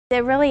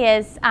It really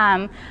is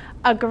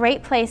a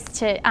great place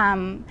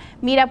to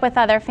meet up with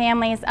other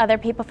families, other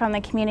people from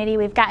the community.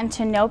 We've gotten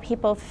to know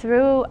people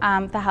through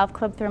the health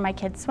club, through my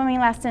kids' swimming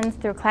lessons,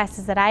 through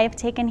classes that I have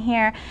taken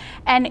here.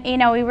 And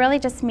we really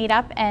just meet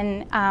up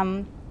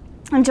and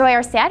enjoy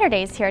our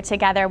Saturdays here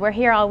together. We're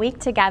here all week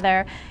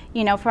together,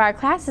 for our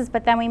classes,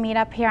 but then we meet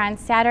up here on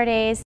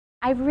Saturdays.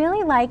 I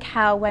really like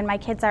how when my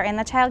kids are in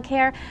the child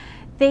care,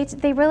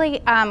 they really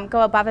go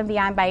above and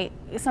beyond by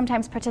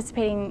sometimes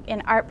participating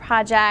in art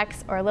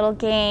projects or little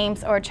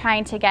games or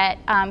trying to get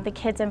the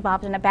kids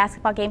involved in a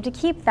basketball game to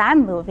keep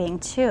them moving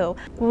too.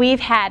 We've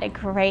had a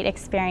great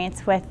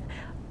experience with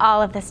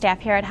all of the staff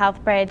here at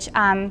Healthbridge.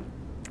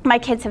 My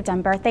kids have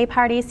done birthday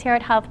parties here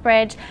at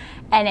Healthbridge,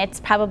 and it's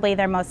probably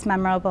their most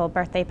memorable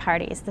birthday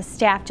parties. The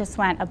staff just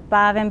went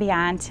above and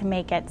beyond to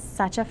make it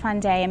such a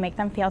fun day and make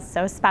them feel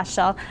so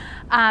special.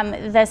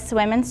 The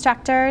swim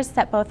instructors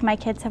that both my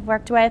kids have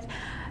worked with,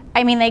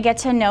 they get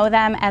to know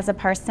them as a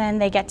person.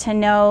 They get to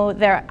know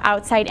their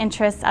outside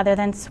interests other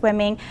than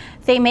swimming.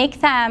 They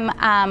make them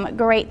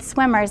great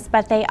swimmers,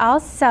 but they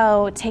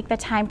also take the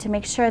time to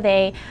make sure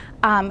they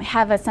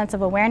have a sense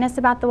of awareness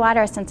about the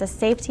water, a sense of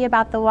safety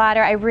about the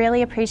water. I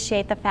really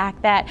appreciate the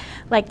fact that,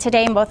 like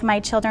today, both my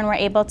children were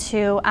able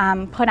to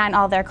put on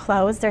all their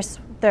clothes,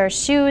 their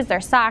shoes,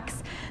 their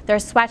socks, their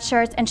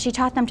sweatshirts, and she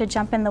taught them to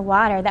jump in the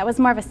water. That was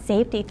more of a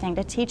safety thing,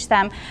 to teach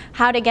them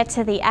how to get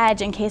to the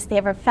edge in case they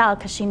ever fell,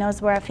 because she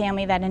knows we're a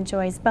family that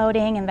enjoys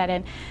boating and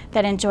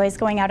that enjoys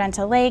going out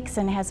onto lakes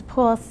and has a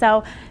pool.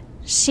 So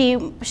she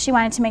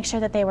wanted to make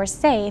sure that they were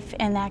safe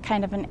in that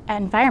kind of an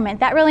environment.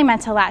 That really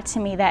meant a lot to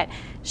me, that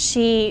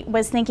she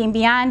was thinking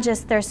beyond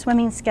just their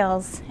swimming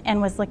skills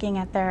and was looking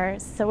at their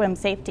swim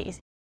safety.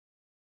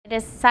 It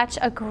is such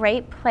a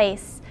great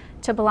place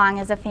to belong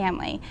as a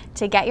family,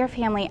 to get your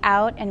family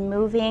out and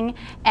moving,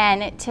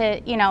 and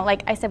to,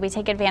 like I said, we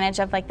take advantage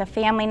of the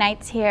family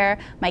nights here.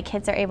 My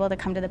kids are able to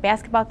come to the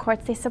basketball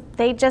courts.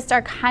 They just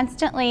are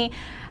constantly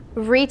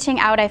reaching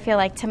out, I feel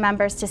like, to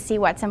members to see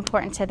what's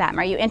important to them.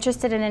 Are you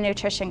interested in a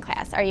nutrition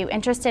class? Are you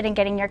interested in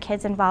getting your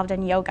kids involved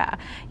in yoga?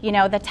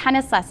 The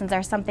tennis lessons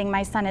are something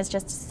my son is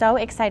just so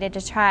excited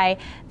to try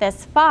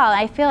this fall.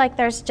 I feel like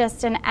there's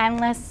just an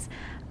endless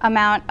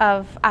amount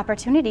of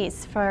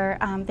opportunities for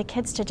the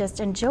kids to just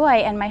enjoy,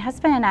 and my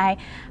husband and I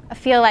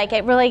feel like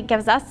it really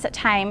gives us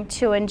time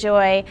to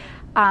enjoy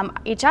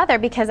each other,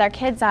 because our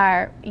kids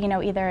are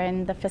either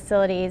in the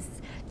facilities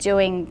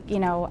doing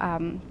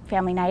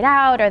family night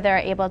out, or they're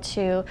able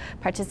to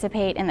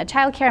participate in the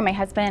child care. My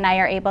husband and I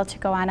are able to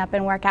go on up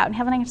and work out and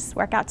have a nice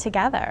workout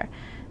together.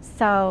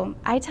 So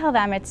I tell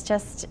them it's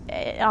just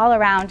all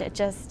around, it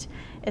just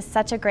is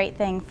such a great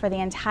thing for the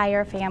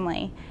entire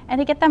family and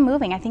to get them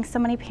moving. I think so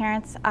many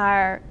parents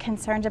are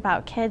concerned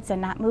about kids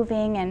and not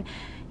moving and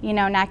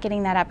not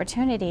getting that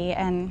opportunity,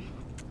 and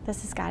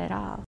this has got it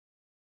all.